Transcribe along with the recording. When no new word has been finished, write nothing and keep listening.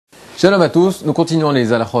Shalom à tous, nous continuons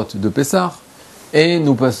les halachot de Pessah et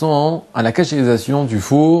nous passons à la cachérisation du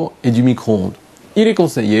four et du micro-ondes. Il est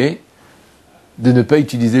conseillé de ne pas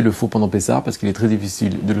utiliser le four pendant Pessah parce qu'il est très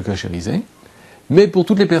difficile de le cachériser. Mais pour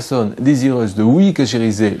toutes les personnes désireuses de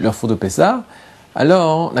cachériser leur four de Pessah,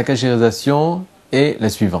 alors la cachérisation est la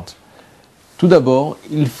suivante. Tout d'abord,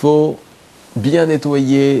 il faut bien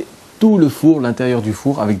nettoyer tout le four, l'intérieur du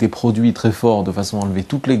four, avec des produits très forts, de façon à enlever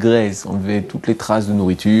toutes les graisses, enlever toutes les traces de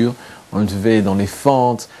nourriture, enlever dans les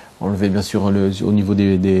fentes, enlever bien sûr au niveau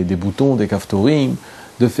des boutons, des kaftorim,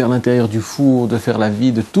 de faire l'intérieur du four, de faire la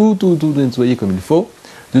vie, de tout nettoyer comme il faut,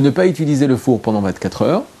 de ne pas utiliser le four pendant 24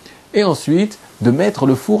 heures, et ensuite de mettre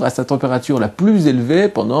le four à sa température la plus élevée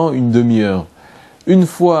pendant une demi-heure. Une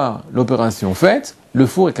fois l'opération faite, le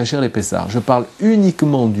four est caché à l'épaisseur. Je parle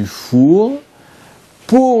uniquement du four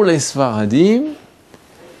pour les Sfaradim,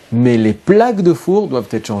 mais les plaques de four doivent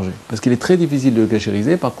être changées, parce qu'il est très difficile de le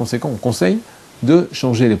cachériser. Par conséquent, on conseille de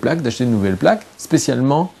changer les plaques, d'acheter de nouvelles plaques,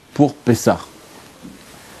 spécialement pour Pessah.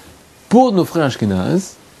 Pour nos frères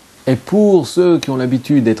Ashkenaz, et pour ceux qui ont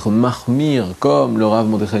l'habitude d'être mahmir, comme le Rav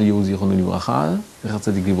Mordechai Eliyahu Zichrono Livracha,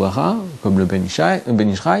 comme le Ben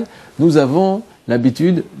Ishraï, nous avons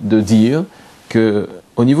l'habitude de dire que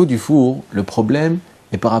au niveau du four, le problème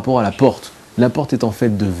est par rapport à la porte. La porte est en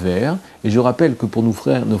fait de verre, et je rappelle que pour nos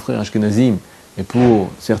frères Ashkenazim, et pour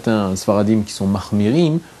certains Sfaradim qui sont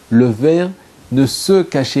mahmirim, le verre ne se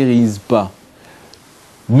cachérise pas.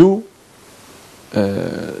 Nous,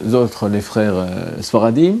 autres, les frères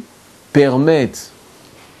Sfaradim, permettent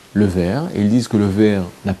le verre, et ils disent que le verre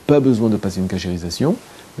n'a pas besoin de passer une cachérisation,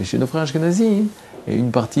 mais chez nos frères Ashkenazim, et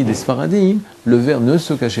une partie des Sfaradim, le verre ne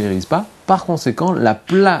se cachérise pas. Par conséquent, la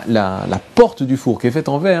porte du four qui est faite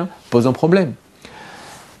en verre pose un problème.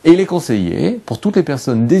 Et il est conseillé, pour toutes les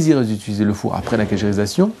personnes désireuses d'utiliser le four après la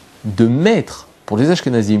cachérisation, de mettre, pour les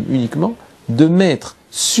Ashkenazim uniquement, de mettre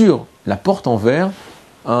sur la porte en verre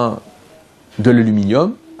de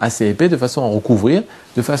l'aluminium assez épais, de façon à recouvrir,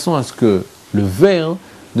 de façon à ce que le verre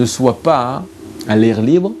ne soit pas à l'air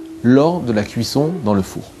libre lors de la cuisson dans le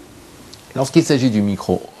four. Lorsqu'il s'agit du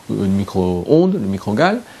micro-onde, le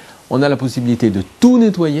micro-gale, on a la possibilité de tout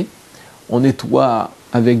nettoyer. On nettoie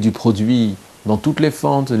avec du produit dans toutes les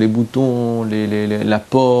fentes, les boutons, la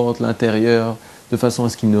porte, l'intérieur, de façon à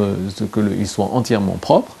ce qu'il soit entièrement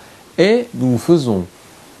propre. Et nous faisons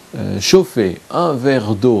chauffer un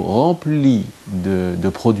verre d'eau rempli de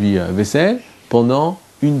produits vaisselle pendant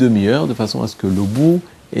une demi-heure, de façon à ce que le bout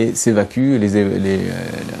s'évacue,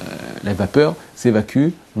 les vapeurs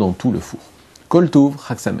s'évacuent dans tout le four. Kol Tov,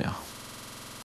 Chag Sameach.